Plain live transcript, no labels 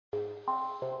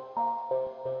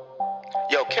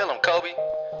Yo, kill him, Kobe.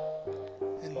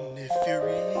 And if you're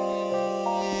real,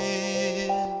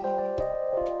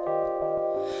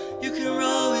 you can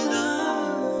roll with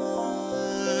us.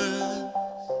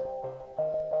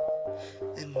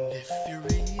 And if you're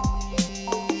real,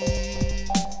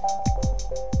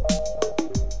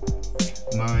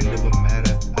 mind over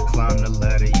matter, I climb the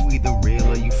ladder. You either real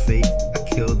or you fake, I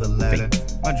kill the latter.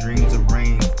 My dreams are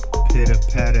rain, pitter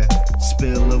patter,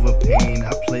 spill over pain.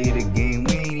 I play the game,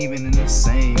 we ain't even in the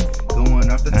same. Going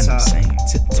off the top,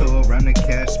 tiptoe around the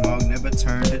cash, Smog never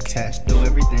turned attached. Do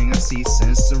everything I see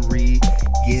sensory,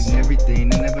 getting everything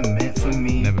that never meant for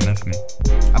me. Never meant for me.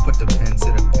 I put the pen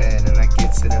to the pad and I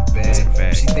get to the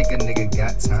bag. She think a nigga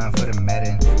got time for the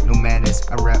Madden. No madness,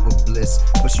 I rap with bliss,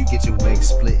 but you get your leg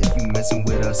split if you messing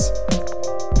with us.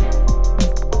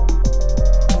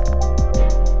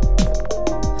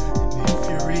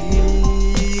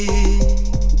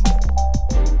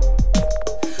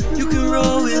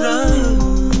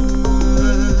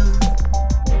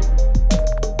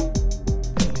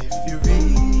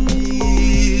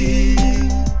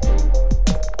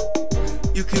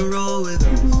 you can roll with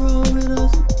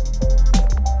us.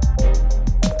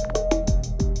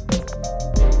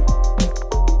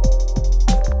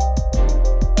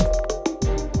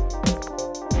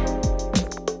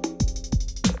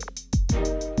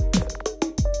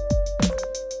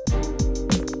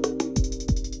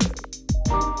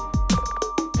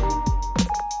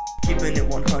 Keeping it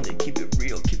 100, keep it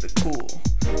real, keep it cool.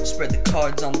 Spread the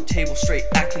cards on the table straight,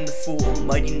 acting the fool.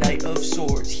 Mighty knight of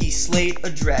swords, he slayed a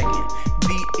dragon.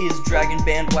 Beat is dragon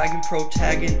bandwagon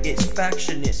protagonist.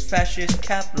 Factionist, fascist,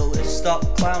 capitalist, stop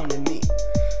clowning me.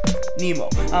 Nemo,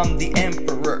 I'm the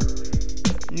emperor.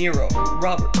 Nero,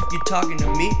 Robert, you talking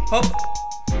to me? Ho!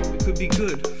 We could be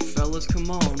good, fellas, come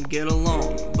on, get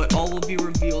along. But all will be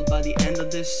revealed by the end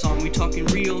of this song. We talking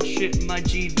real shit, my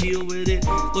G, deal with it.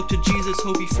 Look to Jesus,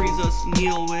 hope he frees us,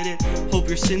 kneel with it. Hope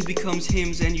your sins becomes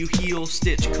hymns and you heal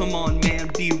stitch. Come on man,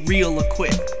 be real or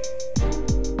quit.